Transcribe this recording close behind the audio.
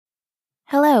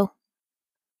Hello,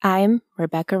 I'm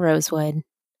Rebecca Rosewood,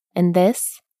 and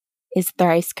this is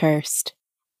Thrice Cursed.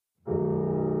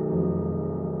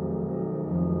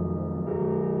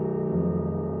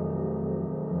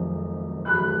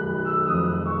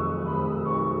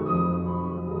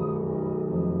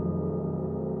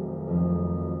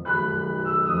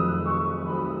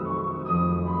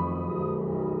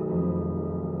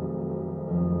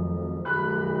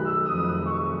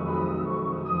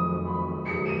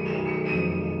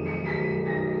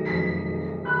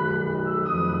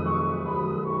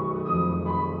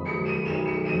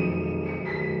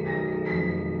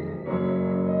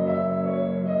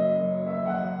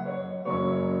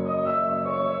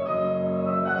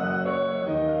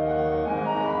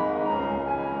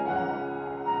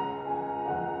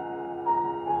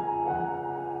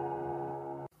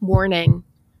 Warning: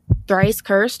 Thrice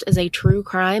Cursed is a true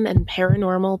crime and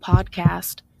paranormal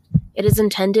podcast. It is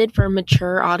intended for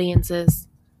mature audiences.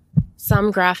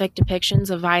 Some graphic depictions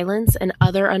of violence and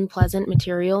other unpleasant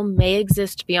material may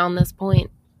exist beyond this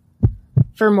point.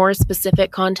 For more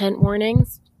specific content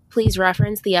warnings, please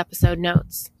reference the episode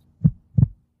notes.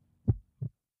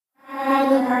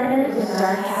 Proudly partnered with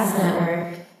Darkcast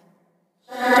Network.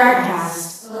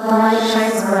 Darkcast, the light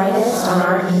shines brightest on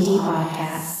our indie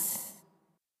podcasts.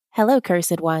 Hello,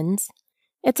 cursed ones.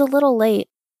 It's a little late,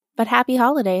 but happy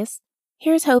holidays.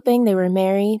 Here's hoping they were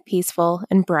merry, peaceful,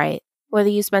 and bright, whether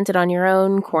you spent it on your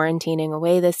own, quarantining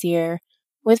away this year,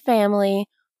 with family,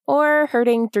 or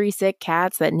herding 3 sick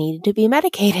cats that needed to be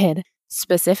medicated.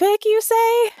 Specific, you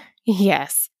say?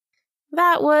 Yes.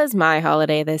 That was my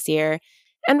holiday this year.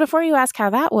 And before you ask how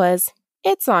that was,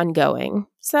 it's ongoing.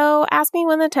 So ask me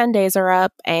when the 10 days are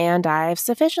up and I've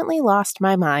sufficiently lost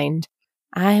my mind.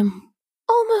 I'm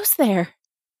almost there.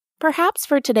 Perhaps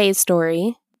for today's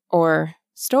story, or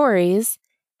stories,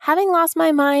 having lost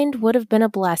my mind would have been a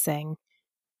blessing.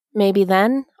 Maybe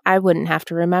then I wouldn't have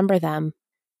to remember them.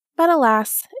 But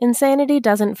alas, insanity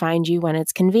doesn't find you when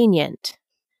it's convenient.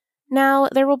 Now,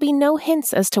 there will be no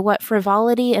hints as to what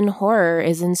frivolity and horror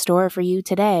is in store for you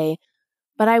today,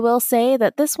 but I will say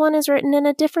that this one is written in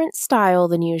a different style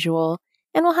than usual,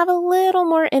 and will have a little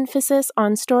more emphasis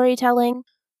on storytelling.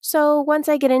 So once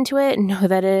I get into it, know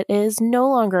that it is no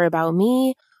longer about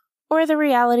me or the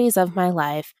realities of my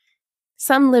life.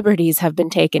 Some liberties have been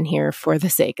taken here for the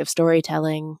sake of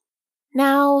storytelling.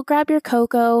 Now, grab your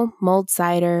cocoa, mulled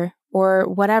cider, or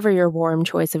whatever your warm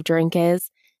choice of drink is.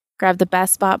 Grab the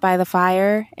best spot by the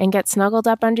fire and get snuggled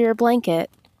up under your blanket.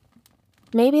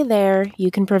 Maybe there you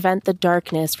can prevent the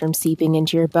darkness from seeping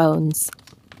into your bones.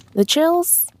 The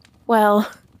chills?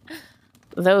 Well,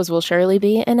 those will surely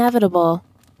be inevitable.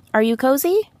 Are you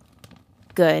cozy?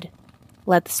 Good.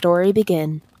 Let the story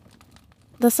begin.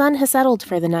 The sun has settled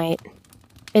for the night.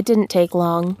 It didn't take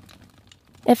long.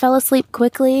 It fell asleep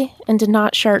quickly and did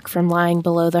not shirk from lying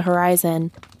below the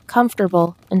horizon,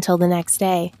 comfortable until the next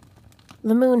day.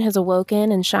 The moon has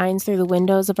awoken and shines through the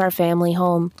windows of our family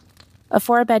home, a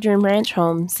 4-bedroom ranch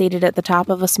home seated at the top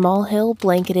of a small hill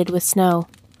blanketed with snow.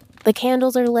 The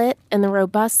candles are lit and the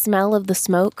robust smell of the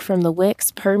smoke from the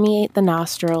wicks permeate the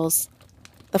nostrils.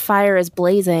 The fire is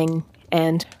blazing,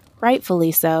 and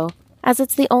rightfully so, as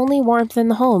it's the only warmth in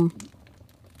the home.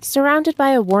 Surrounded by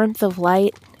a warmth of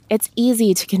light, it's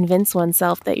easy to convince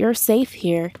oneself that you're safe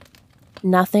here.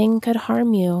 Nothing could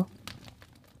harm you.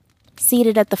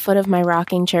 Seated at the foot of my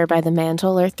rocking chair by the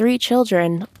mantel are 3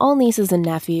 children, all nieces and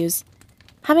nephews.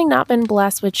 Having not been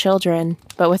blessed with children,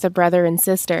 but with a brother and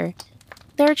sister,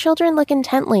 their children look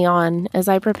intently on as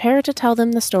I prepare to tell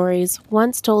them the stories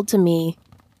once told to me.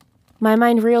 My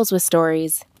mind reels with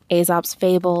stories, Aesop's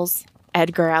fables,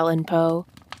 Edgar Allan Poe,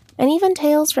 and even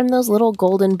tales from those little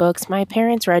golden books my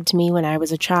parents read to me when I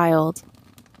was a child.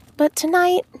 But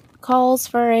tonight calls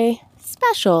for a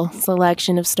special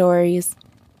selection of stories.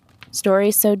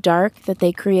 Stories so dark that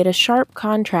they create a sharp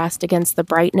contrast against the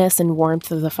brightness and warmth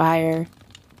of the fire.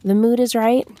 The mood is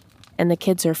right, and the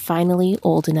kids are finally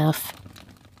old enough.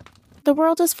 The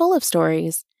world is full of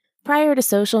stories. Prior to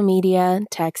social media,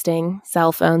 texting,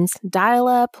 cell phones,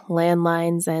 dial-up,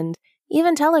 landlines, and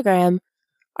even Telegram,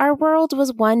 our world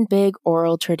was one big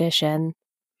oral tradition.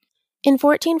 In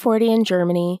 1440 in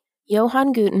Germany,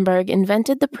 Johann Gutenberg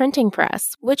invented the printing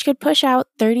press, which could push out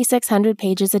 3,600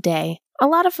 pages a day. A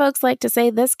lot of folks like to say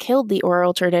this killed the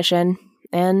oral tradition,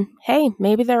 and hey,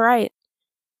 maybe they're right.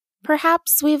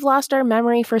 Perhaps we've lost our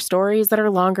memory for stories that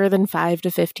are longer than 5 to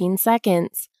 15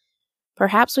 seconds.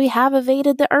 Perhaps we have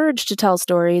evaded the urge to tell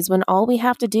stories when all we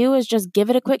have to do is just give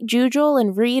it a quick jujule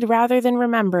and read rather than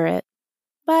remember it.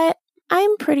 But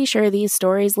I'm pretty sure these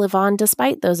stories live on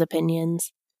despite those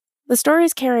opinions. The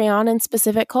stories carry on in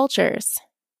specific cultures.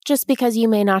 Just because you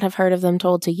may not have heard of them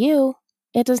told to you,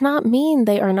 it does not mean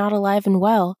they are not alive and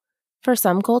well. For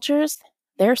some cultures,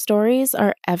 their stories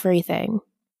are everything.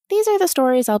 These are the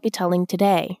stories I'll be telling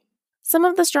today. Some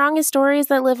of the strongest stories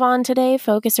that live on today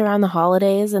focus around the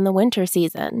holidays and the winter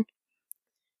season.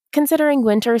 Considering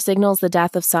winter signals the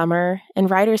death of summer, and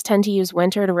writers tend to use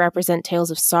winter to represent tales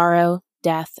of sorrow,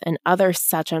 death, and other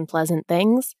such unpleasant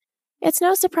things, it's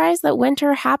no surprise that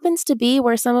winter happens to be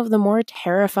where some of the more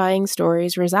terrifying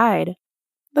stories reside.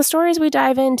 The stories we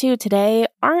dive into today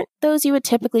aren't those you would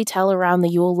typically tell around the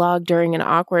Yule log during an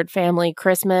awkward family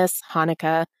Christmas,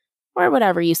 Hanukkah, or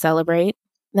whatever you celebrate.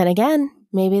 Then again,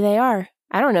 maybe they are.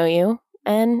 I don't know you,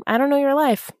 and I don't know your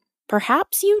life.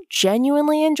 Perhaps you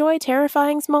genuinely enjoy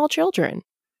terrifying small children.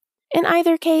 In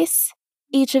either case,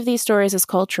 each of these stories is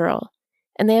cultural,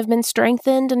 and they have been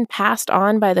strengthened and passed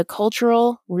on by the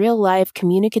cultural, real-life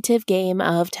communicative game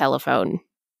of telephone.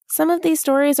 Some of these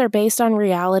stories are based on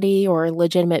reality or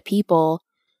legitimate people,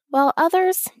 while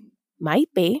others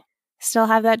might be. Still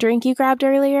have that drink you grabbed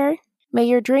earlier? May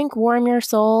your drink warm your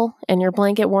soul and your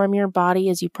blanket warm your body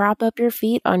as you prop up your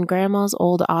feet on Grandma's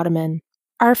old ottoman.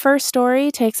 Our first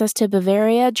story takes us to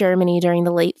Bavaria, Germany during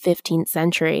the late 15th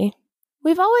century.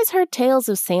 We've always heard tales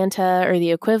of Santa or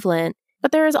the equivalent,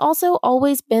 but there has also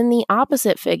always been the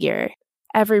opposite figure.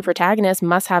 Every protagonist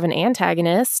must have an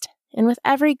antagonist, and with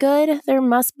every good, there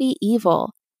must be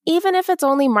evil. Even if it's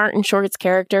only Martin Short's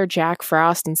character Jack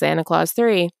Frost in Santa Claus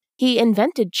 3, he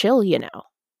invented chill, you know.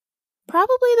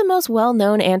 Probably the most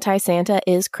well-known anti-Santa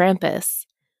is Krampus.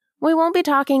 We won't be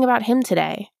talking about him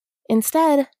today.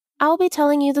 Instead, I'll be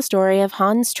telling you the story of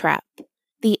Hans Trapp,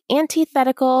 the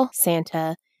antithetical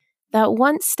Santa that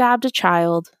once stabbed a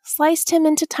child, sliced him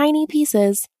into tiny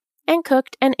pieces, and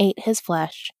cooked and ate his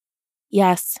flesh.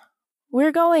 Yes,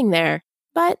 we're going there,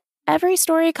 but every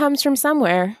story comes from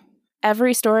somewhere.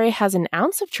 Every story has an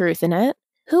ounce of truth in it.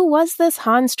 Who was this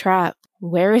Hans Trapp?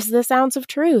 Where is this ounce of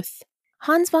truth?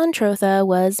 Hans von Trotha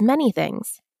was many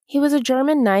things. He was a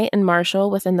German knight and marshal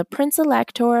within the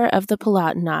Prince-Elector of the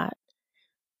Palatinate.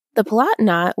 The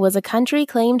Palatinate was a country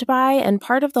claimed by and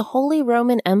part of the Holy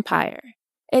Roman Empire.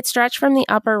 It stretched from the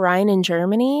Upper Rhine in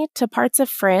Germany to parts of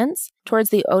France towards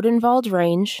the Odenwald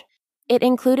Range. It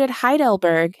included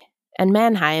Heidelberg and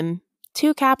Mannheim,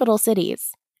 two capital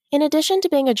cities. In addition to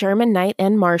being a German knight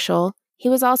and marshal, he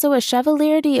was also a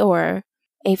Chevalier d'Or,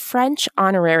 a French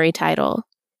honorary title.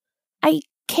 I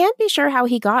can't be sure how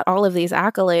he got all of these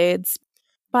accolades,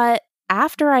 but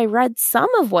after I read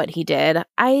some of what he did,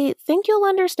 I think you'll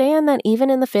understand that even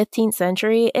in the 15th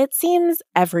century, it seems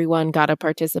everyone got a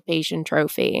participation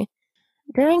trophy.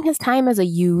 During his time as a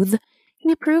youth,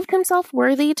 he proved himself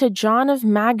worthy to John of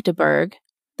Magdeburg,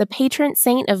 the patron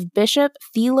saint of Bishop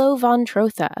Thilo von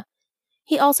Trotha.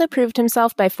 He also proved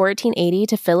himself by 1480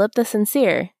 to Philip the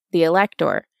Sincere, the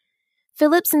Elector.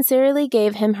 Philip sincerely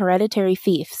gave him hereditary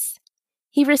fiefs.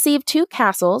 He received 2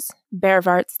 castles,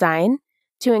 Berwartstein,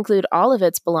 to include all of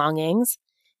its belongings,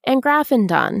 and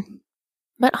Grafendon.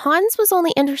 But Hans was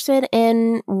only interested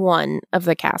in one of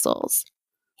the castles.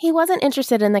 He wasn't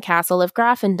interested in the castle of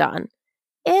Grafendon.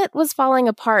 It was falling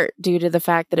apart due to the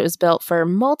fact that it was built for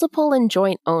multiple and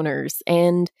joint owners,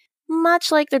 and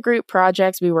much like the group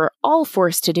projects we were all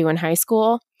forced to do in high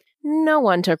school, no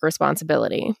one took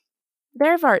responsibility.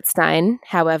 Berwartstein,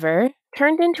 however,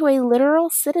 turned into a literal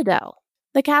citadel.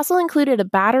 The castle included a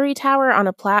battery tower on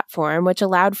a platform which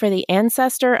allowed for the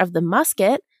ancestor of the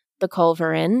musket, the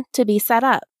culverin, to be set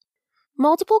up.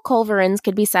 Multiple culverins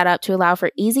could be set up to allow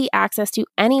for easy access to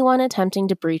anyone attempting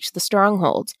to breach the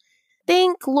stronghold.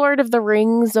 Think Lord of the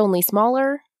Rings, only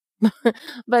smaller.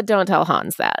 But don't tell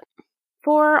Hans that.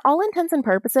 For all intents and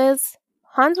purposes,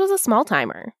 Hans was a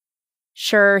small-timer.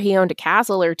 Sure, he owned a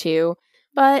castle or two,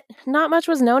 but not much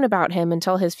was known about him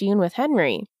until his feud with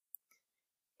Henry.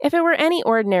 If it were any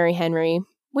ordinary Henry,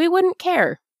 we wouldn't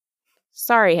care.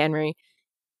 Sorry, Henry.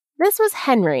 This was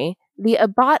Henry, the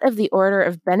abbot of the order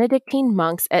of Benedictine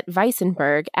monks at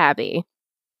Weissenberg Abbey.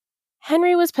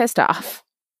 Henry was pissed off,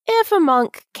 if a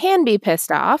monk can be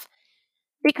pissed off,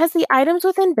 because the items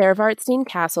within Berwartstein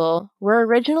Castle were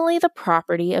originally the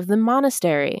property of the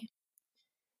monastery.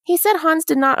 He said Hans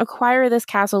did not acquire this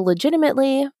castle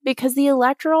legitimately because the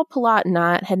Electoral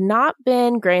Palatinate had not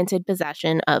been granted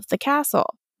possession of the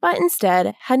castle, but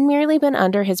instead had merely been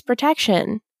under his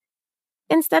protection.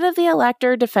 Instead of the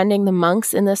elector defending the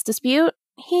monks in this dispute,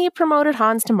 he promoted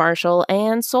Hans to marshal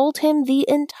and sold him the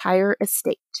entire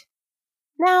estate.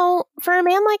 Now, for a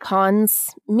man like Hans,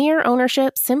 mere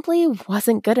ownership simply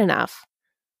wasn't good enough.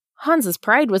 Hans's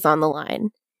pride was on the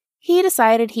line. He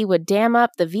decided he would dam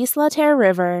up the Wieslater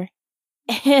River,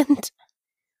 and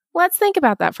let's think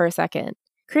about that for a second.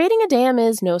 Creating a dam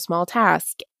is no small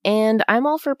task, and I'm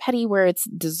all for petty where it's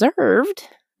deserved.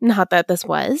 Not that this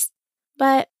was,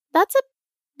 but that's a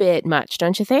bit much,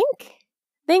 don't you think?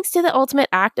 Thanks to the ultimate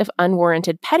act of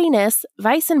unwarranted pettiness,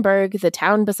 Weissenberg, the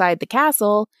town beside the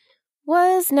castle,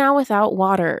 was now without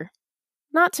water.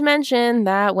 Not to mention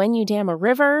that when you dam a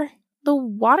river, the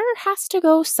water has to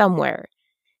go somewhere.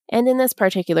 And in this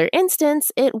particular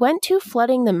instance, it went to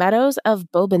flooding the meadows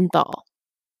of Bobenthal.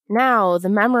 Now, the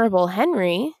memorable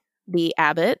Henry, the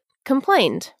abbot,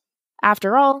 complained.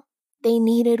 After all, they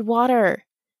needed water.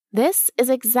 This is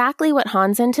exactly what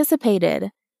Hans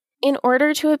anticipated. In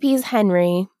order to appease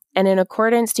Henry, and in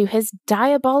accordance to his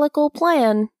diabolical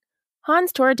plan,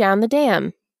 Hans tore down the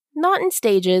dam, not in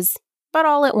stages, but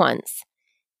all at once.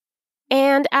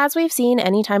 And as we've seen,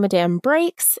 anytime a dam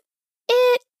breaks,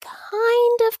 it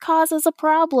kind of causes a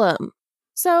problem.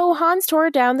 So Hans tore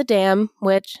down the dam,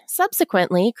 which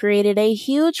subsequently created a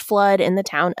huge flood in the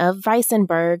town of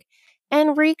Weissenberg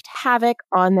and wreaked havoc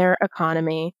on their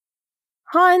economy.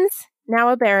 Hans, now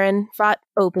a baron, fought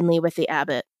openly with the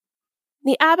abbot.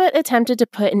 The abbot attempted to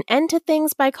put an end to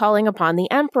things by calling upon the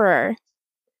emperor.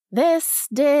 This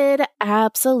did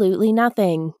absolutely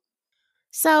nothing.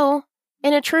 So,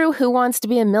 in a true Who Wants to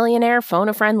Be a Millionaire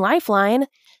phone-a-friend lifeline,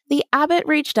 the abbot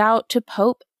reached out to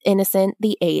Pope Innocent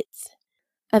VIII.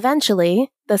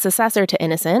 Eventually, the successor to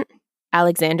Innocent,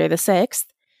 Alexander VI,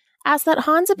 asked that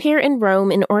Hans appear in Rome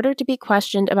in order to be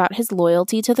questioned about his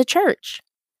loyalty to the church.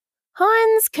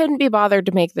 Hans couldn't be bothered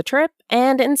to make the trip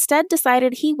and instead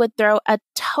decided he would throw a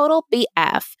total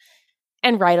BF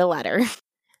and write a letter.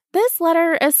 This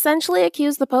letter essentially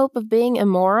accused the Pope of being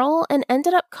immoral and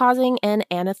ended up causing an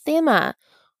anathema,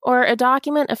 or a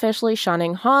document officially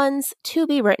shunning Hans, to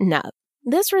be written up.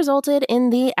 This resulted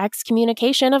in the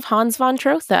excommunication of Hans von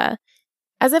Trotha.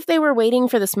 As if they were waiting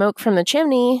for the smoke from the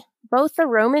chimney, both the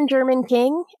Roman German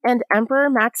king and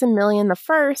Emperor Maximilian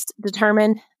I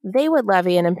determined they would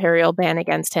levy an imperial ban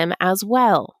against him as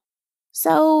well.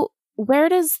 So, where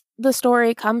does the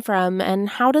story come from, and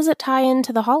how does it tie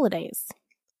into the holidays?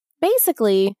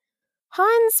 Basically,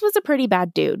 Hans was a pretty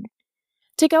bad dude.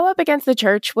 To go up against the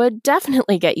church would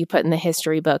definitely get you put in the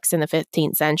history books in the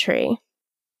 15th century.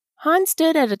 Hans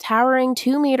stood at a towering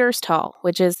 2 meters tall,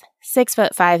 which is 6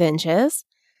 foot 5 inches.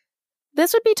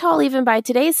 This would be tall even by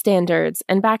today's standards,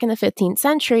 and back in the 15th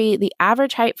century, the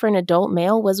average height for an adult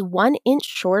male was 1 inch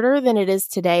shorter than it is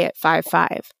today at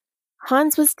 5'5".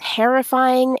 Hans was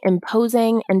terrifying,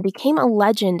 imposing, and became a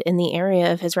legend in the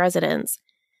area of his residence.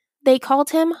 They called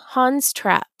him Hans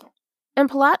Trapp. In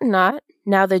Palatinate,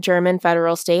 now the German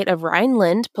federal state of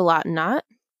Rhineland-Palatinate,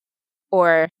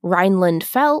 or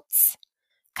Rhineland-Pfalz,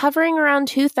 covering around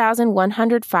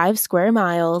 2,105 square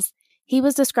miles, he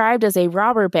was described as a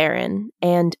robber baron,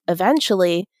 and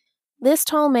eventually, this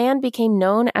tall man became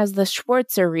known as the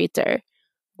Schwarzer Ritter,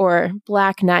 or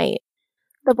Black Knight.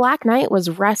 The Black Knight was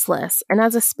restless, and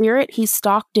as a spirit, he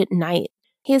stalked at night.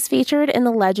 He is featured in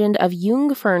the legend of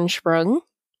Jungfernsprung.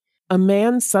 A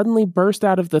man suddenly burst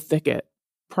out of the thicket,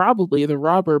 probably the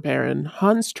robber baron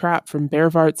Hans Trapp from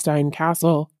Berwartstein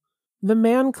Castle. The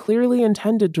man clearly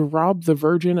intended to rob the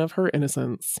virgin of her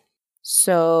innocence.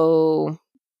 So,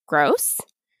 gross?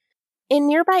 In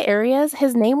nearby areas,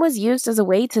 his name was used as a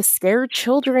way to scare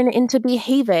children into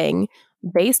behaving.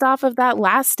 Based off of that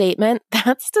last statement,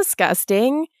 that's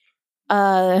disgusting.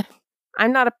 I'm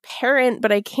not a parent,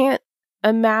 but I can't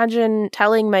imagine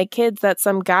telling my kids that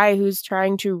some guy who's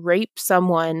trying to rape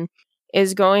someone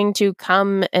is going to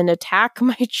come and attack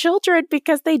my children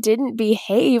because they didn't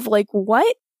behave. Like,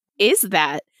 what is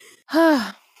that?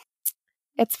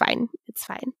 It's fine. It's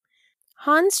fine.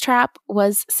 Hans Trapp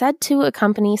was said to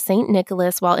accompany St.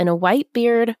 Nicholas while in a white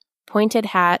beard, pointed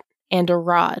hat, and a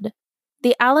rod.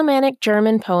 The Alemannic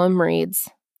German poem reads,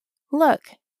 "Look,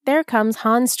 there comes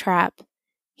Hans Trapp.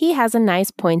 He has a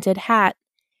nice pointed hat,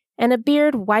 and a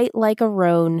beard white like a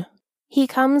roan. He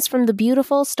comes from the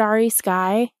beautiful starry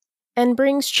sky, and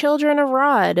brings children a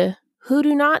rod, who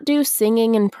do not do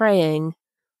singing and praying.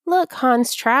 Look,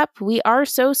 Hans Trapp, we are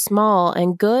so small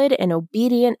and good and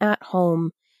obedient at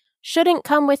home. Shouldn't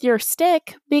come with your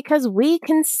stick, because we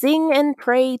can sing and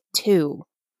pray too."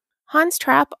 Hans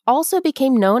Trapp also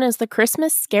became known as the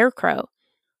Christmas Scarecrow,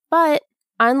 but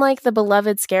unlike the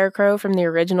beloved Scarecrow from the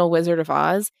original Wizard of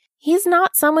Oz, he's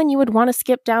not someone you would want to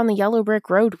skip down the yellow brick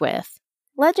road with.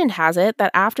 Legend has it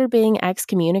that after being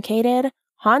excommunicated,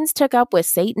 Hans took up with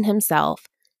Satan himself,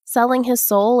 selling his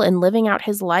soul and living out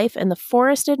his life in the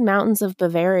forested mountains of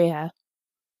Bavaria.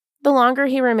 The longer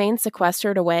he remained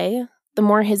sequestered away, the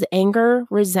more his anger,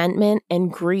 resentment,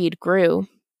 and greed grew.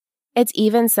 It's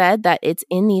even said that it's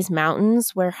in these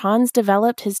mountains where Hans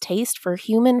developed his taste for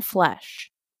human flesh.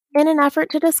 In an effort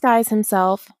to disguise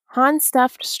himself, Hans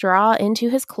stuffed straw into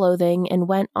his clothing and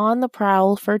went on the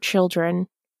prowl for children.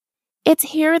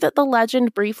 It's here that the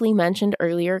legend briefly mentioned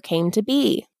earlier came to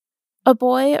be. A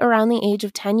boy around the age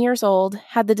of 10 years old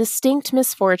had the distinct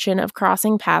misfortune of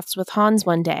crossing paths with Hans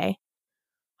one day.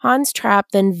 Hans Trapp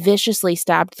then viciously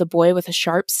stabbed the boy with a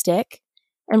sharp stick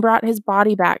and brought his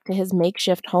body back to his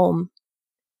makeshift home.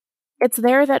 It's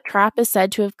there that Trapp is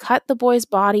said to have cut the boy's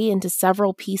body into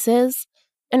several pieces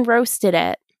and roasted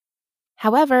it.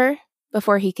 However,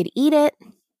 before he could eat it,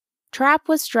 Trapp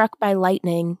was struck by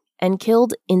lightning and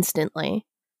killed instantly.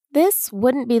 This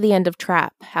wouldn't be the end of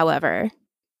Trapp, however.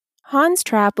 Hans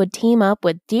Trapp would team up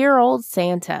with dear old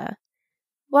Santa.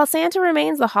 While Santa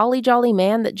remains the holly jolly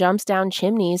man that jumps down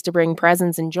chimneys to bring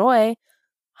presents and joy,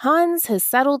 Hans has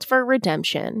settled for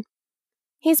redemption.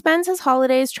 He spends his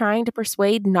holidays trying to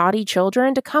persuade naughty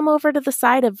children to come over to the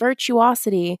side of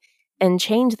virtuosity and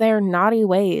change their naughty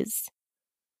ways.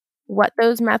 What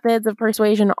those methods of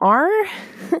persuasion are?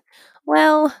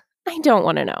 Well, I don't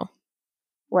want to know.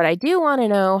 What I do want to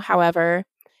know, however,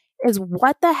 is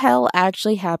what the hell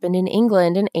actually happened in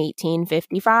England in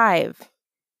 1855.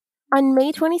 On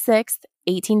May 26,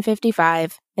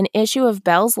 1855, an issue of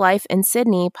Bell's Life in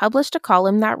Sydney published a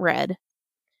column that read,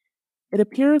 "It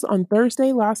appears on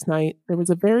Thursday last night there was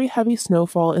a very heavy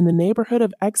snowfall in the neighborhood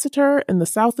of Exeter and the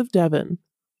south of Devon.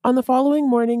 On the following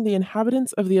morning, the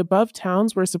inhabitants of the above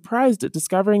towns were surprised at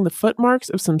discovering the footmarks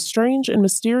of some strange and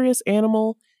mysterious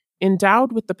animal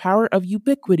endowed with the power of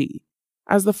ubiquity,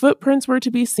 as the footprints were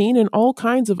to be seen in all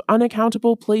kinds of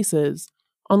unaccountable places,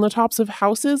 on the tops of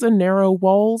houses and narrow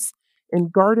walls, in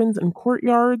gardens and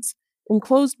courtyards,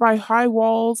 enclosed by high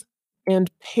walls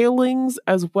and palings,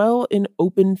 as well in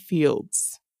open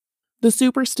fields. The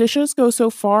superstitious go so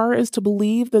far as to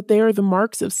believe that they are the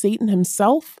marks of Satan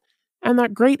himself, and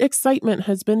that great excitement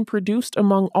has been produced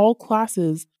among all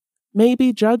classes, may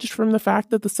be judged from the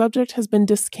fact that the subject has been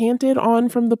descanted on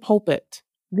from the pulpit.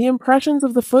 The impressions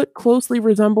of the foot closely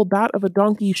resembled that of a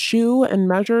donkey's shoe and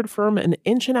measured from 1.5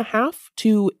 inches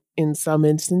to, in some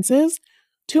instances,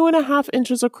 2.5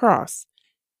 inches across.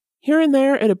 Here and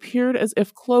there it appeared as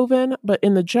if cloven, but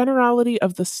in the generality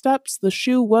of the steps the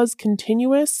shoe was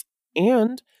continuous,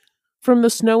 and, from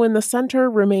the snow in the center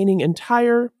remaining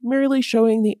entire, merely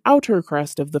showing the outer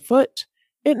crest of the foot,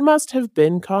 it must have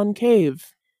been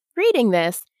concave." Reading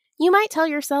this, you might tell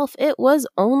yourself it was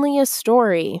only a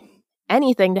story.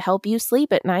 Anything to help you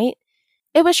sleep at night.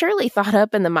 It was surely thought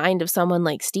up in the mind of someone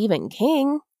like Stephen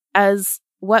King as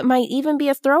what might even be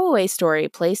a throwaway story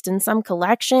placed in some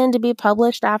collection to be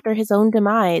published after his own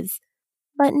demise.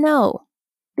 But no,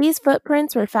 these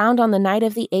footprints were found on the night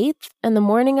of the 8th and the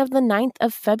morning of the 9th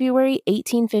of February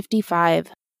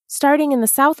 1855, starting in the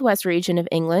southwest region of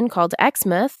England called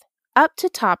Exmouth, up to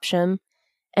Topsham,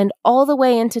 and all the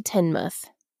way into Teignmouth,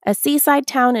 a seaside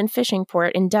town and fishing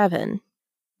port in Devon.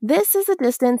 This is a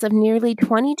distance of nearly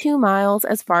 22 miles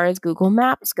as far as Google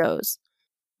Maps goes.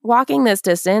 Walking this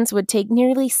distance would take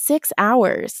nearly 6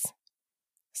 hours.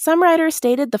 Some writers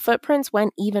stated the footprints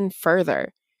went even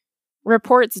further.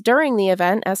 Reports during the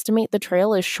event estimate the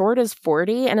trail as short as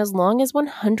 40 and as long as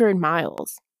 100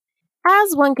 miles.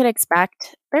 As one could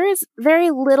expect, there is very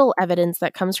little evidence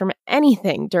that comes from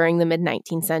anything during the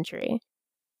mid-19th century.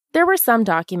 There were some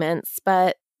documents,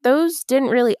 but those didn't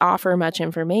really offer much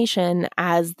information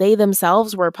as they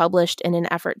themselves were published in an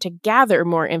effort to gather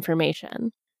more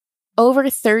information. Over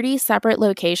 30 separate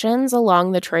locations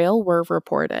along the trail were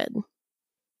reported.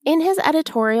 In his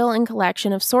editorial and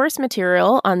collection of source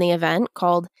material on the event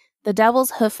called The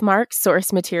Devil's Hoofmarks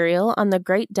Source Material on the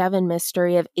Great Devon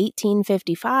Mystery of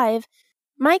 1855,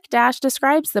 Mike Dash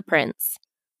describes the prints.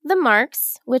 The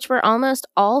marks, which were almost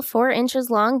all 4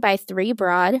 inches long by 3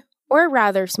 broad, or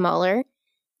rather smaller,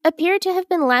 appeared to have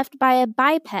been left by a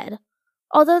biped,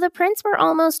 although the prints were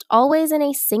almost always in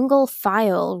a single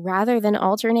file rather than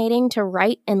alternating to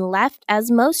right and left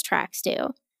as most tracks do.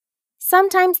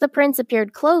 Sometimes the prints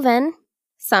appeared cloven,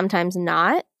 sometimes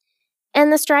not,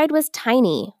 and the stride was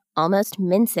tiny, almost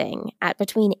mincing, at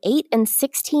between 8 and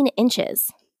 16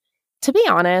 inches. To be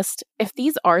honest, if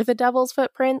these are the devil's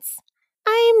footprints,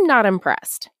 I'm not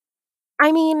impressed.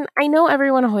 I mean, I know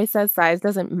everyone always says size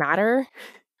doesn't matter,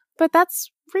 but that's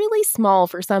really small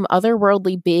for some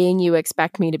otherworldly being you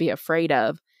expect me to be afraid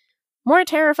of. More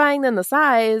terrifying than the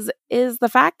size is the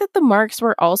fact that the marks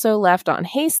were also left on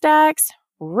haystacks,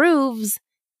 roofs,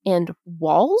 and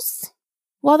walls.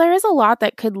 While there is a lot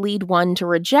that could lead one to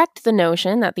reject the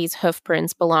notion that these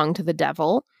hoofprints belong to the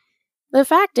devil, the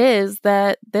fact is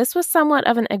that this was somewhat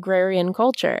of an agrarian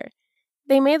culture.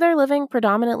 They made their living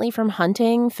predominantly from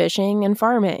hunting, fishing, and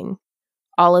farming.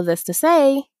 All of this to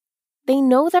say, they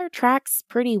know their tracks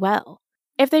pretty well.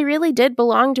 If they really did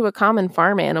belong to a common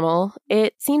farm animal,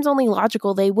 it seems only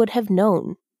logical they would have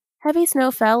known. Heavy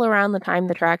snow fell around the time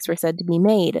the tracks were said to be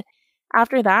made.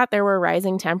 After that, there were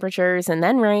rising temperatures and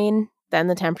then rain. Then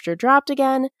the temperature dropped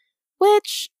again,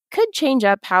 which could change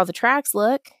up how the tracks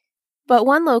look. But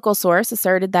one local source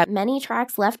asserted that many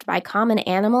tracks left by common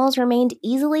animals remained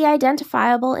easily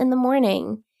identifiable in the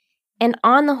morning. And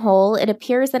on the whole, it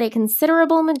appears that a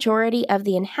considerable majority of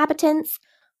the inhabitants,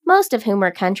 most of whom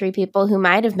were country people who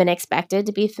might have been expected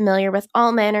to be familiar with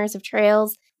all manners of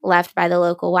trails left by the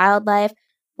local wildlife,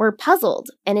 were puzzled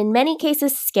and in many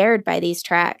cases scared by these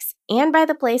tracks and by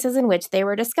the places in which they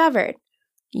were discovered.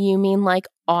 You mean like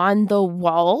on the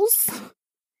walls?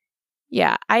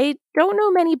 Yeah, I don't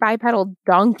know many bipedal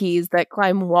donkeys that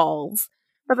climb walls.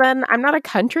 But then I'm not a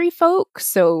country folk,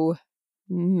 so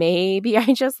maybe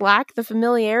I just lack the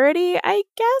familiarity, I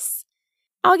guess?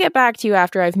 I'll get back to you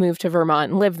after I've moved to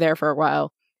Vermont and lived there for a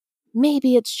while.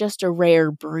 Maybe it's just a rare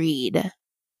breed.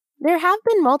 There have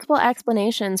been multiple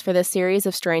explanations for this series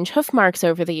of strange hoof marks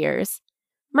over the years.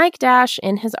 Mike Dash,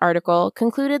 in his article,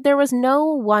 concluded there was no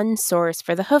one source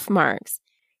for the hoof marks.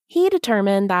 He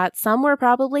determined that some were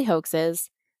probably hoaxes,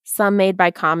 some made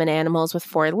by common animals with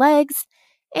 4 legs,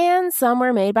 and some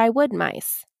were made by wood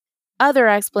mice. Other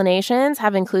explanations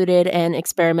have included an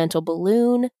experimental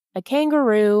balloon, a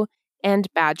kangaroo, and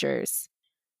badgers.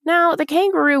 Now, the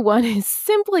kangaroo one is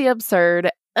simply absurd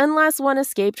unless one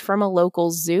escaped from a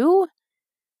local zoo.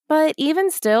 But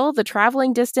even still, the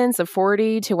traveling distance of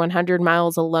 40 to 100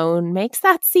 miles alone makes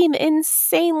that seem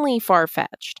insanely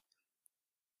far-fetched.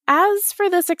 As for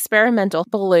this experimental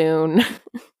balloon,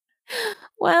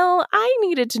 well, I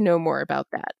needed to know more about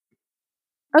that.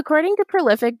 According to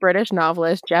prolific British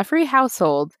novelist Geoffrey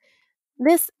Household,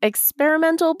 this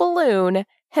experimental balloon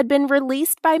had been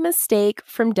released by mistake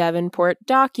from Devonport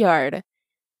Dockyard.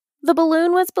 The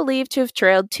balloon was believed to have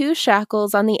trailed 2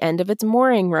 shackles on the end of its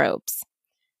mooring ropes.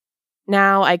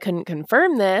 Now, I couldn't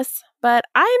confirm this, but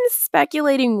I'm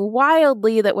speculating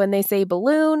wildly that when they say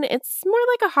balloon, it's more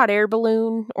like a hot air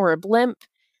balloon or a blimp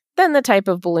than the type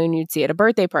of balloon you'd see at a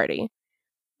birthday party.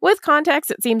 With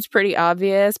context, it seems pretty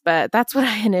obvious, but that's what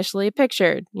I initially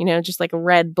pictured. You know, just like a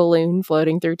red balloon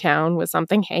floating through town with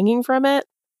something hanging from it.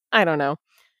 I don't know.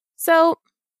 So,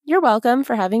 you're welcome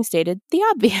for having stated the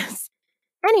obvious.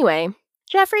 Anyway,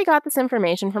 Jeffrey got this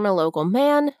information from a local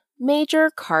man,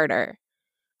 Major Carter.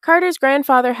 Carter's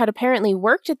grandfather had apparently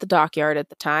worked at the dockyard at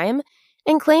the time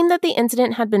and claimed that the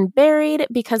incident had been buried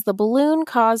because the balloon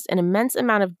caused an immense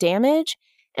amount of damage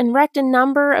and wrecked a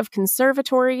number of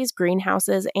conservatories,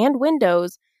 greenhouses, and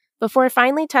windows before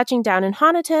finally touching down in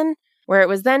Honiton, where it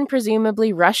was then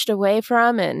presumably rushed away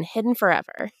from and hidden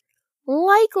forever.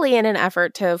 Likely in an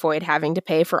effort to avoid having to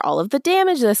pay for all of the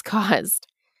damage this caused.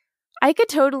 I could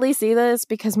totally see this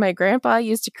because my grandpa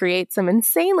used to create some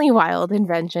insanely wild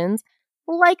inventions,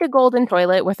 like a golden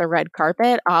toilet with a red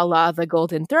carpet, a la the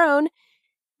Golden Throne,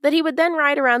 that he would then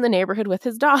ride around the neighborhood with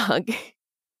his dog.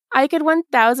 I could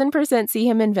 1000% see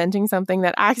him inventing something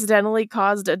that accidentally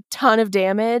caused a ton of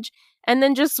damage and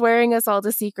then just swearing us all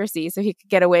to secrecy so he could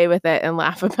get away with it and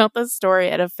laugh about the story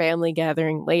at a family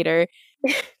gathering later.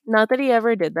 Not that he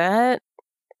ever did that.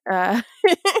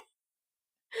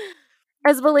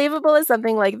 As believable as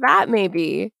something like that may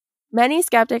be, many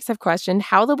skeptics have questioned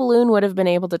how the balloon would have been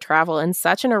able to travel in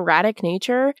such an erratic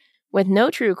nature with no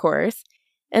true course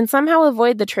and somehow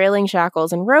avoid the trailing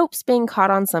shackles and ropes being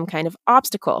caught on some kind of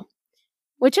obstacle.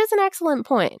 Which is an excellent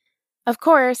point. Of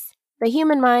course, the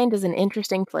human mind is an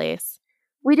interesting place.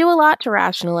 We do a lot to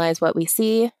rationalize what we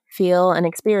see, feel, and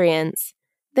experience.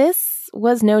 This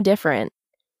was no different.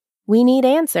 We need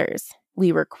answers.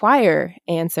 We require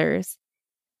answers.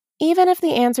 Even if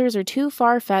the answers are too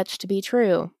far-fetched to be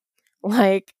true,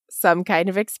 like some kind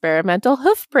of experimental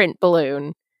hoofprint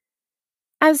balloon.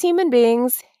 As human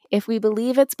beings, if we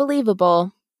believe it's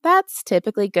believable, that's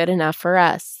typically good enough for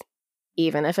us,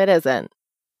 even if it isn't.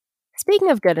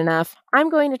 Speaking of good enough, I'm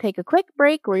going to take a quick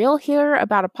break where you'll hear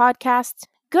about a podcast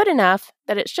good enough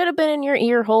that it should have been in your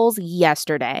ear holes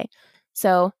yesterday.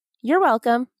 So, you're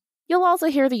welcome. You'll also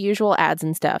hear the usual ads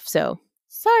and stuff, so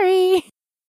sorry!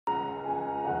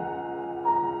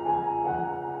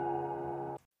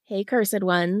 Hey, cursed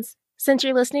ones. Since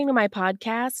you're listening to my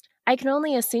podcast, I can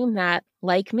only assume that,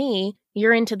 like me,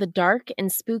 you're into the dark and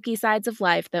spooky sides of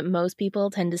life that most people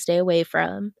tend to stay away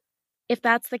from. If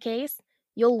that's the case,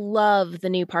 you'll love the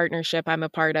new partnership I'm a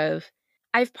part of.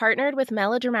 I've partnered with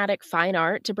Melodramatic Fine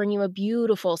Art to bring you a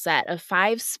beautiful set of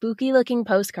 5 spooky-looking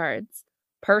postcards.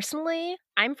 Personally,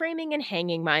 I'm framing and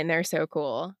hanging mine. They're so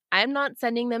cool. I'm not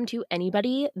sending them to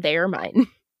anybody. They're mine.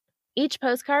 Each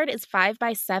postcard is 5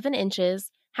 by 7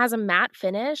 inches, has a matte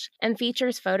finish, and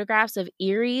features photographs of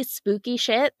eerie, spooky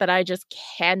shit that I just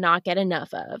cannot get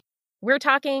enough of. We're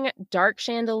talking dark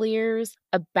chandeliers,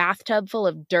 a bathtub full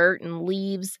of dirt and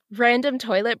leaves, random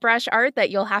toilet brush art that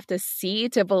you'll have to see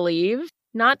to believe.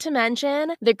 Not to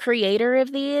mention, the creator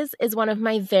of these is one of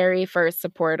my very first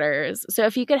supporters. So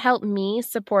if you could help me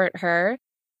support her,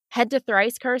 head to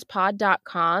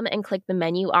thricecursepod.com and click the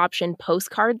menu option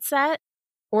postcard set,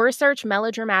 or search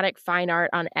melodramatic fine art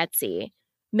on Etsy.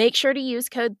 Make sure to use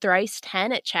code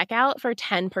THRICE10 at checkout for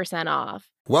 10% off.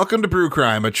 Welcome to Brew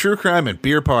Crime, a true crime and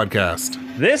beer podcast.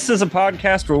 This is a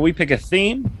podcast where we pick a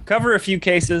theme, cover a few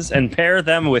cases, and pair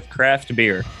them with craft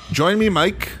beer. Join me,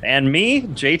 Mike. And me,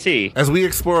 JT. As we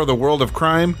explore the world of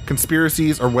crime,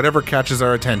 conspiracies, or whatever catches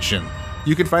our attention.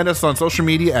 You can find us on social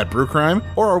media at Brewcrime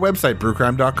or our website,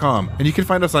 brewcrime.com. And you can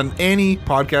find us on any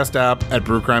podcast app at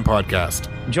Brewcrime Podcast.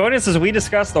 Join us as we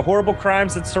discuss the horrible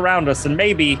crimes that surround us and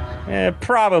maybe,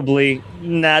 definitely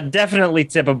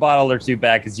tip a bottle or two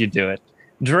back as you do it.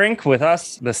 Drink with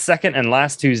us the second and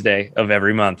last Tuesday of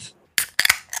every month.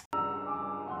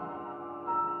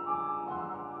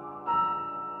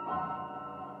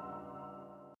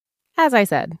 As I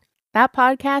said, that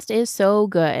podcast is so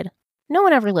good. No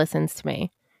one ever listens to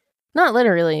me. Not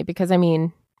literally, because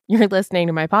you're listening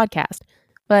to my podcast,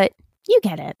 but you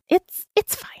get it. It's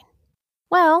fine.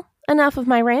 Well, enough of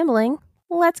my rambling.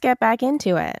 Let's get back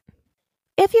into it.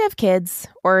 If you have kids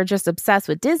or are just obsessed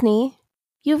with Disney,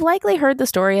 you've likely heard the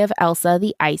story of Elsa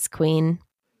the Ice Queen.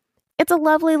 It's a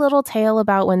lovely little tale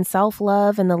about when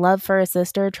self-love and the love for a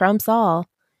sister trumps all.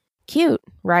 Cute,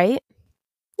 right?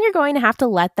 You're going to have to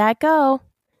let that go.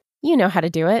 You know how to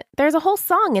do it. There's a whole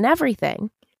song and everything.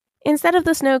 Instead of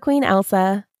the Snow Queen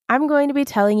Elsa, I'm going to be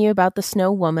telling you about the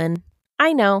Snow Woman.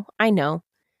 I know.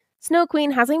 Snow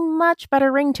Queen has a much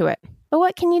better ring to it, but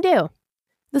what can you do?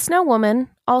 The Snow Woman,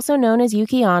 also known as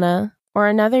Yuki-onna, or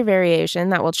another variation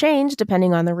that will change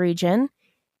depending on the region,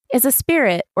 is a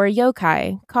spirit or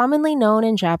yokai commonly known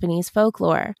in Japanese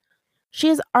folklore. She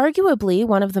is arguably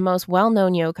one of the most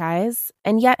well-known yokais,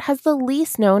 and yet has the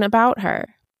least known about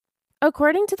her.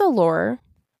 According to the lore,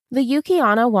 the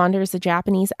Yuki-onna wanders the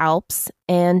Japanese Alps,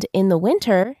 and in the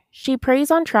winter, she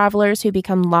preys on travelers who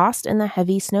become lost in the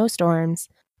heavy snowstorms.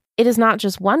 It is not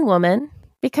just one woman,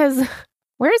 because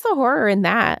where's the horror in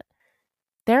that?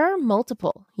 There are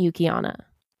multiple Yuki-onna.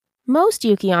 Most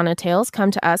Yuki-onna tales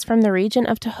come to us from the region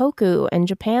of Tohoku and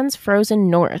Japan's frozen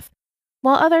north,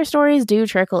 while other stories do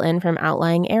trickle in from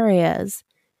outlying areas.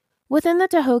 Within the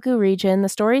Tohoku region, the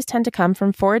stories tend to come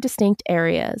from 4 distinct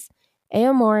areas: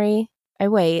 Aomori,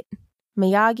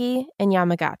 Miyagi, and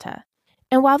Yamagata.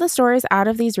 And while the stories out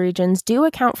of these regions do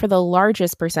account for the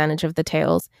largest percentage of the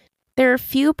tales, there are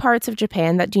few parts of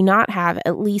Japan that do not have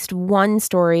at least one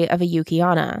story of a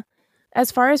Yuki-onna. As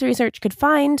far as research could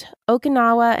find,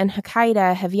 Okinawa and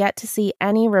Hokkaido have yet to see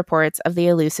any reports of the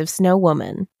elusive Snow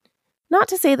Woman. Not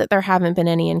to say that there haven't been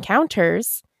any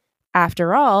encounters.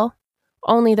 After all,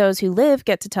 only those who live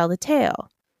get to tell the tale.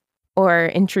 Or,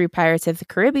 in true Pirates of the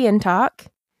Caribbean talk,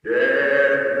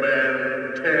 dead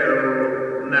men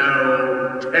tell,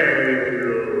 now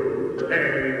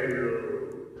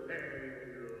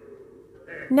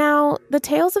Now, the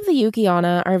tales of the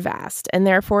Yuki-onna are vast and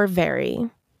therefore vary.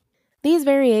 These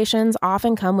variations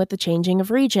often come with the changing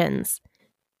of regions.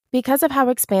 Because of how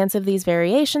expansive these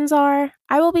variations are,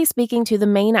 I will be speaking to the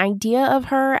main idea of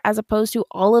her as opposed to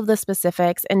all of the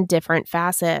specifics and different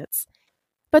facets.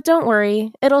 But don't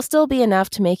worry, it'll still be enough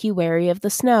to make you wary of the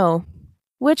snow,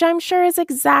 which I'm sure is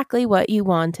exactly what you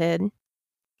wanted.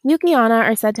 Yuki-onna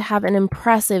are said to have an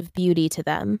impressive beauty to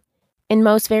them. In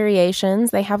most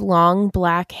variations, they have long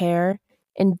black hair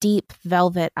and deep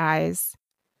velvet eyes.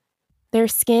 Their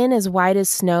skin is white as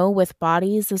snow with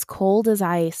bodies as cold as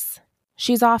ice.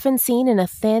 She's often seen in a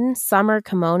thin summer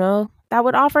kimono that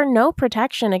would offer no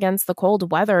protection against the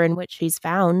cold weather in which she's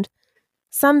found.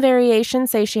 Some variations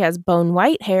say she has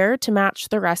bone-white hair to match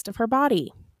the rest of her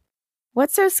body.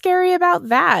 What's so scary about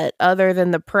that, other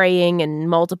than the praying and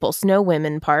multiple snow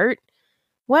women part?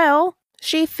 Well,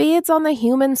 she feeds on the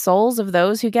human souls of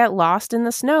those who get lost in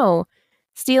the snow,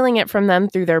 stealing it from them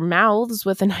through their mouths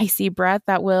with an icy breath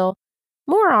that will,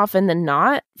 more often than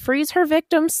not, freeze her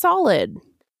victims solid.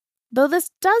 Though this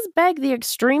does beg the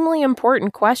extremely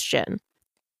important question: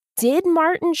 did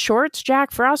Martin Short's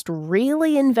Jack Frost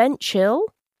really invent chill?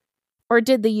 Or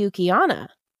did the Yuki-onna?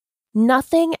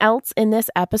 Nothing else in this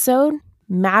episode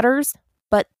matters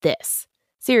but this.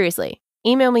 Seriously,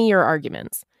 email me your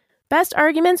arguments. Best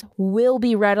arguments will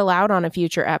be read aloud on a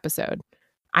future episode.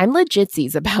 I'm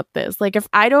legitsies about this. Like, if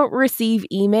I don't receive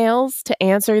emails to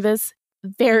answer this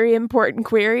very important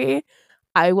query,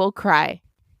 I will cry.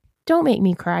 Don't make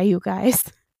me cry, you guys.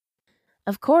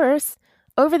 Of course,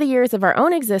 over the years of our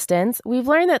own existence, we've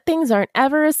learned that things aren't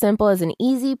ever as simple as an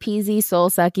easy peasy,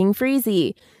 soul-sucking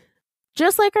freezy.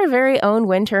 Just like our very own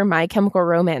winter My Chemical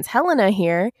Romance Helena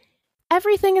here,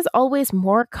 everything is always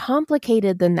more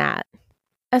complicated than that.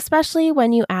 Especially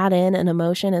when you add in an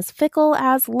emotion as fickle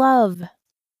as love.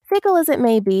 Fickle as it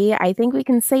may be, I think we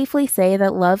can safely say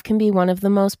that love can be one of the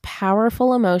most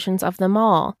powerful emotions of them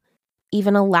all.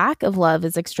 Even a lack of love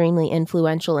is extremely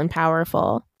influential and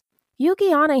powerful.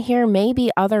 Yuki-onna here may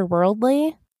be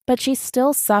otherworldly, but she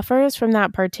still suffers from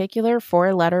that particular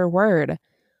 4-letter word.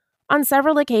 On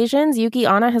several occasions,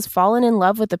 Yuki-onna has fallen in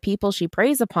love with the people she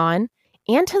preys upon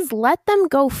and has let them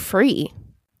go free.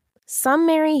 Some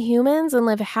marry humans and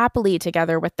live happily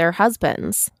together with their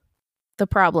husbands. The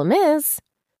problem is,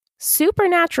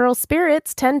 supernatural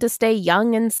spirits tend to stay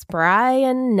young and spry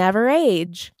and never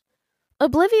age.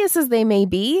 Oblivious as they may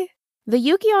be, the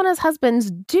Yuki-onna's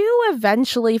husbands do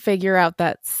eventually figure out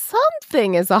that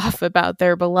something is off about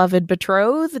their beloved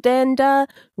betrothed and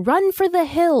run for the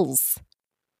hills.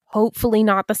 Hopefully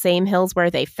not the same hills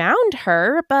where they found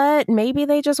her, but maybe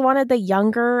they just wanted the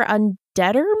younger,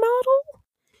 undeader model?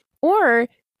 Or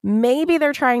maybe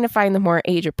they're trying to find the more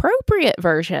age-appropriate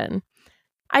version.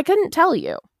 I couldn't tell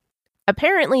you.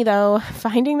 Apparently, though,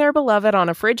 finding their beloved on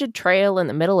a frigid trail in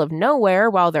the middle of nowhere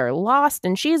while they're lost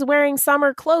and she's wearing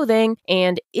summer clothing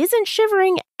and isn't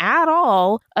shivering at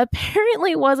all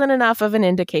apparently wasn't enough of an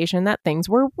indication that things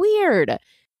were weird.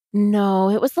 No,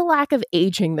 it was the lack of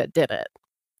aging that did it.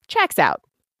 Checks out.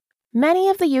 Many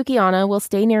of the Yuki-onna will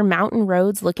stay near mountain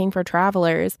roads looking for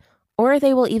travelers, or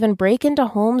they will even break into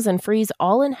homes and freeze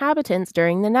all inhabitants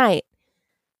during the night.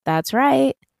 That's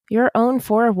right. Your own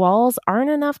 4 walls aren't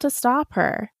enough to stop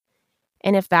her.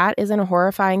 And if that isn't a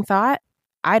horrifying thought,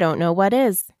 I don't know what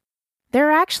is. There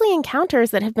are actually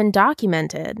encounters that have been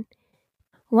documented.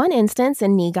 One instance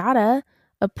in Niigata,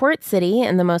 a port city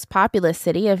in the most populous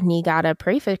city of Niigata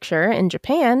Prefecture in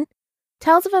Japan,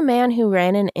 tells of a man who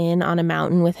ran an inn on a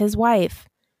mountain with his wife.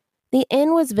 The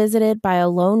inn was visited by a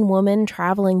lone woman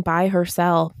traveling by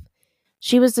herself.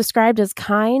 She was described as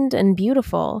kind and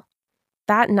beautiful.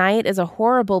 That night, as a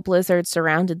horrible blizzard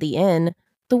surrounded the inn,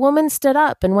 the woman stood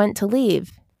up and went to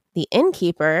leave. The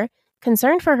innkeeper,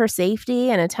 concerned for her safety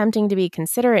and attempting to be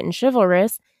considerate and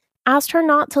chivalrous, asked her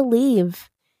not to leave.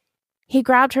 He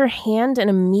grabbed her hand and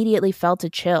immediately felt a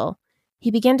chill.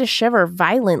 He began to shiver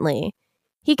violently.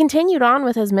 He continued on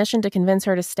with his mission to convince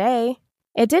her to stay.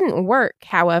 It didn't work,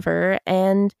 however,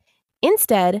 and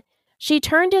instead, she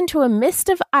turned into a mist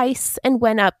of ice and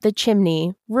went up the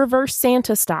chimney, reverse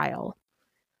Santa style.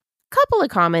 Couple of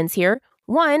comments here.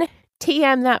 One,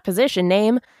 TM that position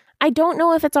name. I don't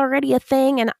know if it's already a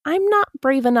thing, and I'm not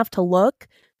brave enough to look.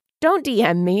 Don't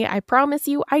DM me. I promise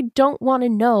you, I don't want to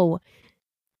know.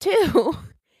 2,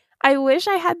 I wish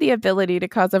I had the ability to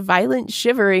cause a violent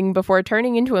shivering before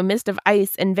turning into a mist of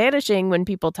ice and vanishing when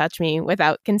people touch me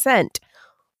without consent.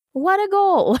 What a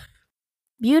goal!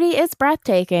 Beauty is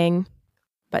breathtaking,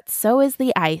 but so is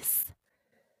the ice.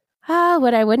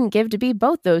 What I wouldn't give to be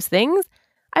both those things.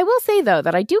 I will say, though,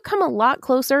 that I do come a lot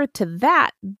closer to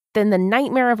that than the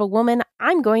nightmare of a woman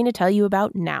I'm going to tell you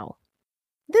about now.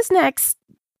 This next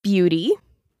beauty.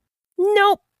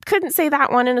 Nope, couldn't say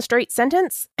that one in a straight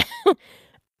sentence.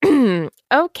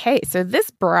 Okay, so this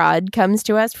broad comes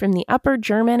to us from the Upper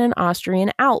German and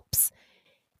Austrian Alps.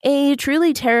 A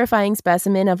truly terrifying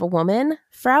specimen of a woman,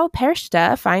 Frau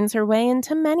Perchte finds her way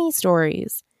into many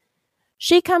stories.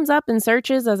 She comes up in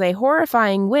searches as a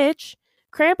horrifying witch,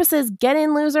 Krampus's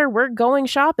get-in loser, we're going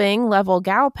shopping level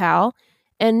gal pal,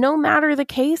 and no matter the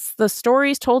case, the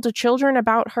stories told to children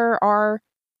about her are,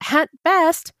 at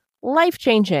best,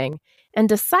 life-changing, and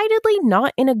decidedly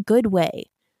not in a good way.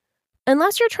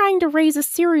 Unless you're trying to raise a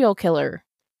serial killer,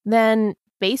 then,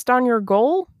 based on your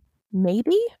goal,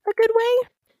 maybe a good way?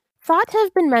 Thought to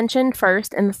have been mentioned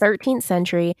first in the 13th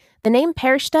century, the name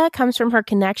Perchte comes from her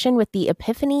connection with the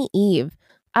Epiphany Eve,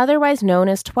 otherwise known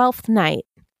as Twelfth Night.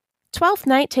 Twelfth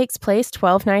Night takes place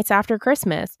 12 nights after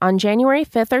Christmas, on January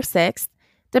 5th or 6th,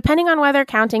 depending on whether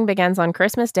counting begins on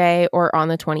Christmas Day or on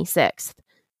the 26th.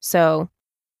 So,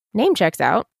 name checks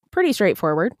out. Pretty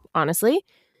straightforward, honestly.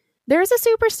 There's a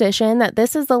superstition that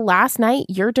this is the last night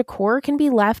your decor can be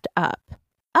left up.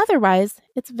 Otherwise,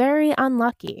 it's very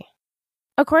unlucky.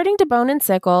 According to Bone and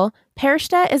Sickle,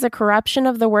 Perchte is a corruption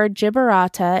of the word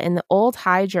Gibberata in the Old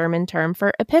High German term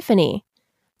for Epiphany.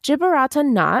 Gibberata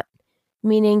Nacht,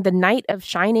 meaning the night of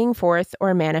shining forth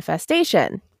or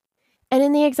manifestation. And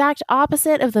in the exact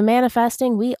opposite of the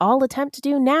manifesting we all attempt to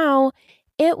do now,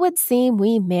 it would seem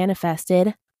we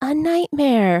manifested a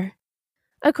nightmare.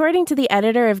 According to the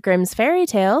editor of Grimm's Fairy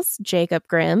Tales, Jacob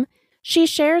Grimm, she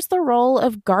shares the role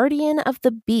of guardian of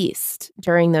the beast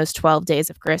during those 12 days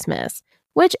of Christmas,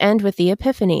 which end with the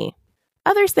Epiphany.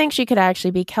 Others think she could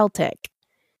actually be Celtic.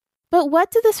 But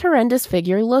what did this horrendous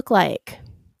figure look like?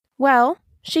 Well,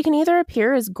 she can either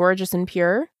appear as gorgeous and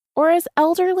pure, or as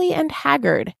elderly and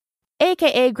haggard,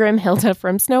 aka Grimhilda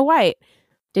from Snow White.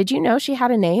 Did you know she had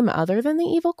a name other than the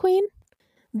Evil Queen?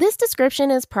 This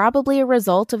description is probably a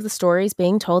result of the stories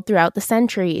being told throughout the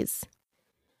centuries.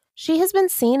 She has been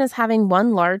seen as having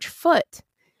one large foot.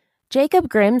 Jacob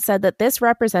Grimm said that this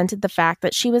represented the fact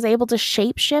that she was able to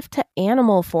shapeshift to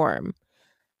animal form.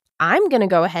 I'm going to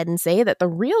go ahead and say that the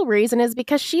real reason is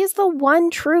because she's the one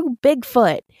true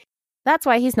Bigfoot. That's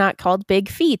why he's not called Big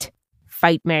Feet.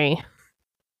 Fight Mary.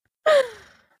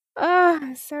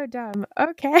 So dumb.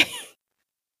 Okay.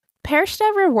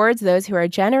 Perchta rewards those who are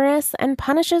generous and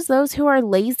punishes those who are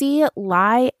lazy,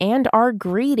 lie, and are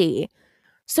greedy.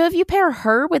 So if you pair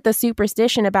her with the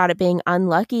superstition about it being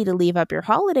unlucky to leave up your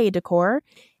holiday decor,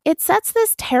 it sets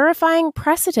this terrifying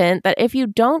precedent that if you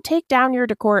don't take down your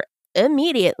decor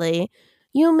immediately,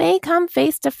 you may come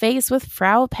face to face with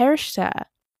Frau Perchta.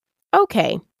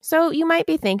 Okay, so you might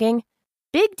be thinking,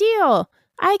 big deal!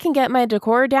 I can get my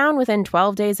decor down within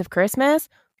 12 days of Christmas.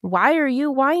 Why are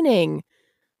you whining?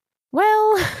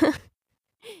 Well,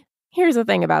 here's the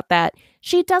thing about that.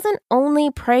 She doesn't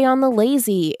only prey on the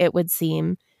lazy, it would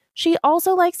seem. She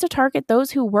also likes to target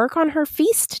those who work on her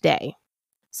feast day.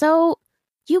 So,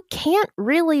 you can't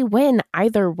really win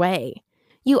either way.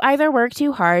 You either work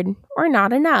too hard or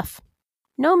not enough.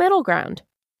 No middle ground.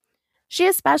 She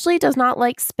especially does not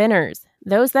like spinners,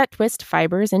 those that twist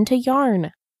fibers into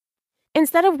yarn.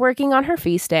 Instead of working on her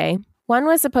feast day, one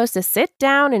was supposed to sit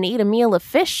down and eat a meal of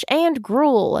fish and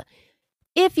gruel.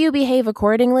 If you behave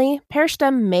accordingly,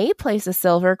 Perchta may place a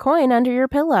silver coin under your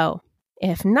pillow.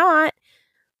 If not,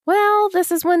 well,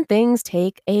 this is when things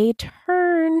take a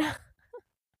turn.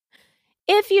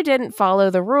 If you didn't follow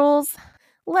the rules,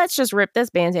 let's just rip this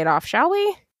Band-Aid off, shall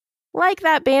we? Like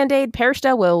that Band-Aid,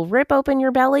 Perchta will rip open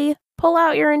your belly, pull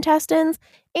out your intestines,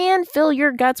 and fill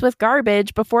your guts with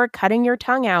garbage before cutting your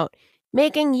tongue out,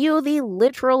 making you the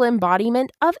literal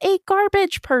embodiment of a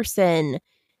garbage person.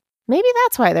 Maybe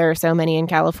that's why there are so many in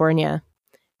California.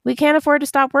 We can't afford to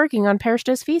stop working on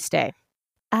Perchta's feast day.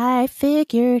 I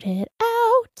figured it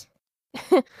out.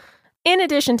 In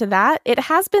addition to that, it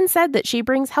has been said that she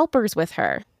brings helpers with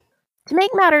her. To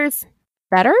make matters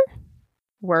better?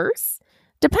 Worse?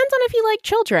 Depends on if you like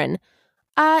children.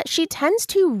 She tends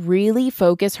to really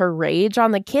focus her rage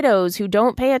on the kiddos who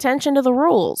don't pay attention to the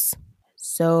rules.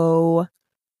 So,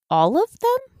 all of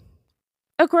them?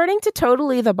 According to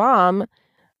Totally the Bomb,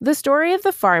 the story of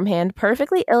the farmhand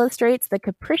perfectly illustrates the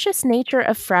capricious nature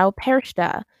of Frau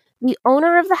Perchta. The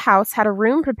owner of the house had a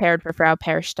room prepared for Frau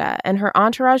Perchta and her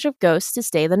entourage of ghosts to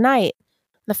stay the night.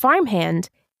 The farmhand,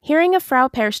 hearing of Frau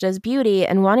Perchta's beauty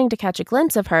and wanting to catch a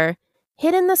glimpse of her,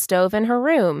 hid in the stove in her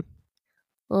room.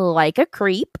 Like a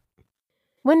creep.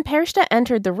 When Perchta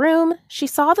entered the room, she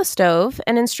saw the stove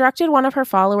and instructed one of her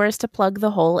followers to plug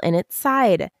the hole in its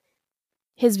side.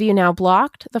 His view now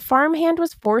blocked, the farmhand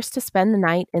was forced to spend the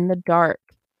night in the dark.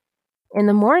 In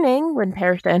the morning, when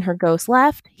Perchta and her ghost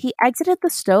left, he exited the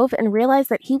stove and realized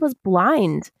that he was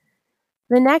blind.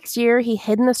 The next year, he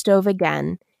hid in the stove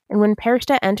again, and when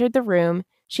Perchta entered the room,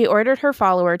 she ordered her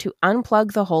follower to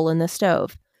unplug the hole in the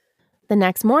stove. The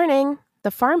next morning,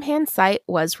 the farmhand's sight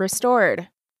was restored.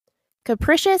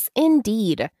 Capricious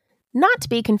indeed, not to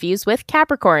be confused with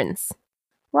Capricorns.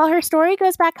 While her story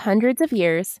goes back hundreds of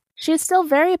years, she is still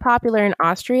very popular in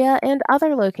Austria and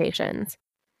other locations.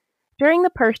 During the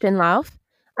Perchtenlauf,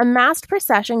 a masked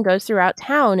procession goes throughout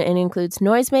town and includes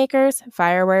noisemakers,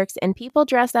 fireworks, and people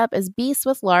dressed up as beasts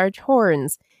with large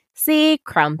horns. See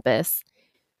Krampus.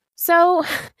 So,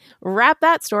 wrap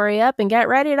that story up and get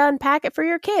ready to unpack it for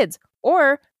your kids.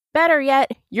 Or, better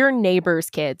yet, your neighbor's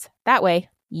kids. That way,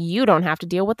 you don't have to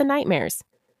deal with the nightmares.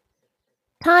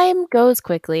 Time goes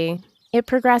quickly. It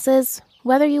progresses,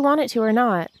 whether you want it to or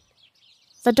not.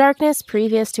 The darkness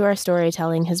previous to our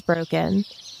storytelling has broken.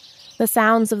 The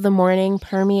sounds of the morning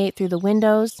permeate through the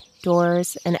windows,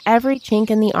 doors, and every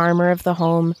chink in the armor of the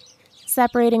home,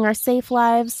 separating our safe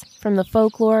lives from the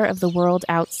folklore of the world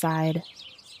outside.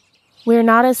 We're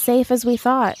not as safe as we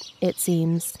thought, it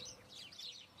seems.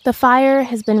 The fire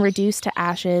has been reduced to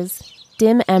ashes,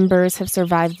 dim embers have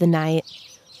survived the night,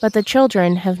 but the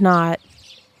children have not.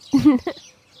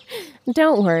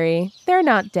 Don't worry, they're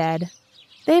not dead.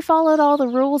 They followed all the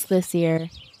rules this year.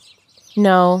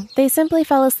 No, they simply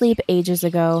fell asleep ages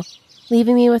ago,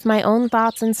 leaving me with my own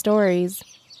thoughts and stories.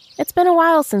 It's been a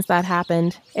while since that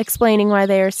happened, explaining why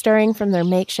they are stirring from their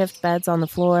makeshift beds on the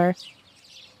floor,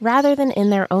 rather than in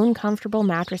their own comfortable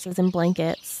mattresses and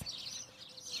blankets.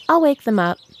 I'll wake them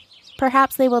up.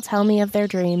 Perhaps they will tell me of their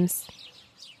dreams.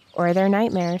 Or their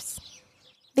nightmares.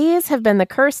 These have been the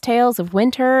cursed tales of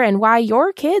winter and why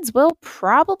your kids will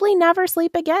probably never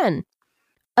sleep again.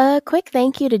 A quick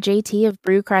thank you to JT of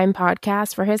Brew Crime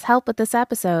Podcast for his help with this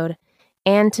episode,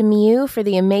 and to Mew for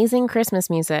the amazing Christmas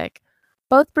music.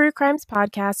 Both Brew Crimes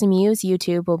Podcast and Mew's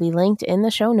YouTube will be linked in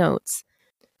the show notes.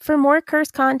 For more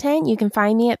cursed content, you can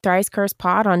find me at Thrice Cursed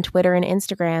Pod on Twitter and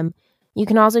Instagram. You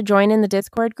can also join in the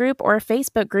Discord group or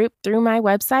Facebook group through my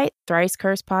website,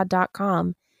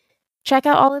 thricecursepod.com. Check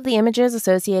out all of the images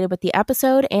associated with the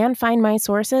episode and find my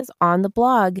sources on the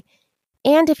blog.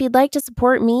 And if you'd like to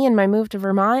support me in my move to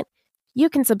Vermont, you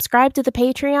can subscribe to the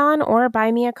Patreon or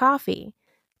buy me a coffee.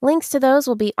 Links to those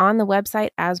will be on the website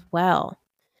as well.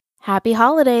 Happy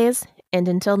holidays, and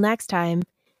until next time,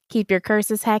 keep your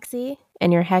curses hexy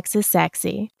and your hexes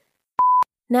sexy.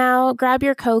 Now, grab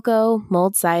your cocoa,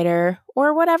 mulled cider,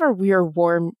 or whatever your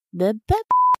warm...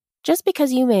 Just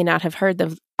because you may not have heard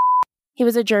of... He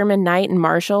was a German knight and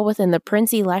marshal within the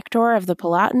Prince Elector of the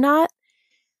Palatinate.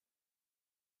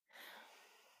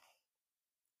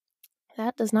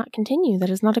 That does not continue.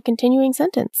 That is not a continuing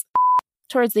sentence.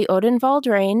 Towards the Odenwald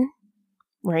range.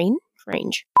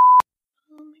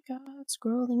 Oh my god,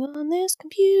 scrolling on this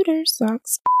computer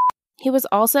sucks. He was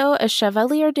also a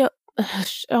Chevalier de...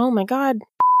 Oh my god.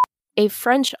 A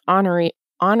French honor...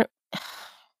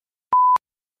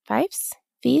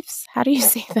 Fiefs? How do you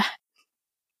say that?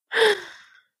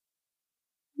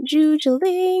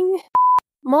 Jugeling.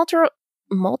 Multirole?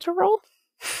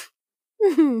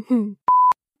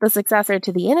 The successor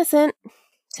to the innocent.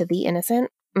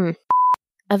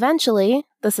 Eventually,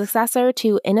 the successor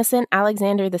to innocent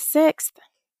Alexander VI.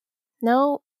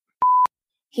 No.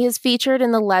 He is featured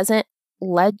in the legend?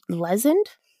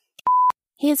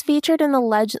 He is featured in the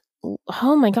legend...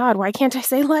 Oh my god, why can't I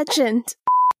say legend?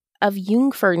 Of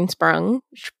Jungfernsprung.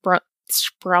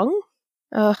 Sprung?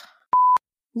 Ugh.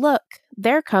 Look,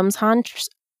 there comes Hans...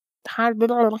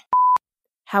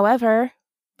 However,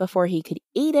 before he could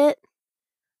eat it,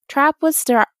 Trap was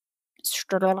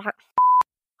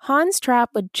Hans Trap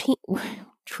would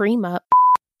dream up.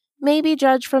 Maybe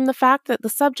judged from the fact that the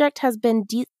subject has been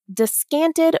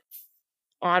descanted.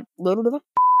 But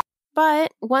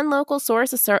one local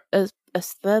source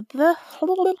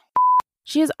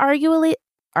she is arguably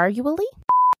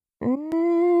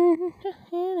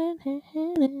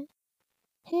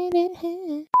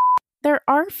there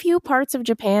are few parts of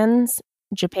Japan's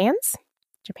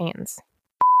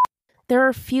There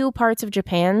are few parts of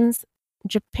Japan's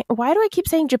Japan. Why do I keep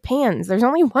saying Japan's? There's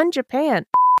only one Japan.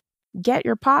 Get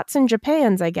your pots in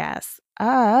Japan's, I guess.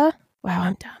 Wow,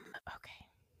 I'm dumb. Okay.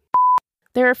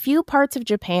 There are few parts of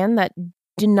Japan that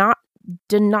do not.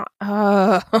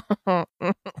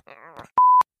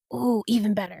 Ooh,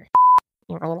 even better.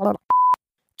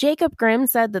 Jacob Grimm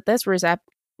said that this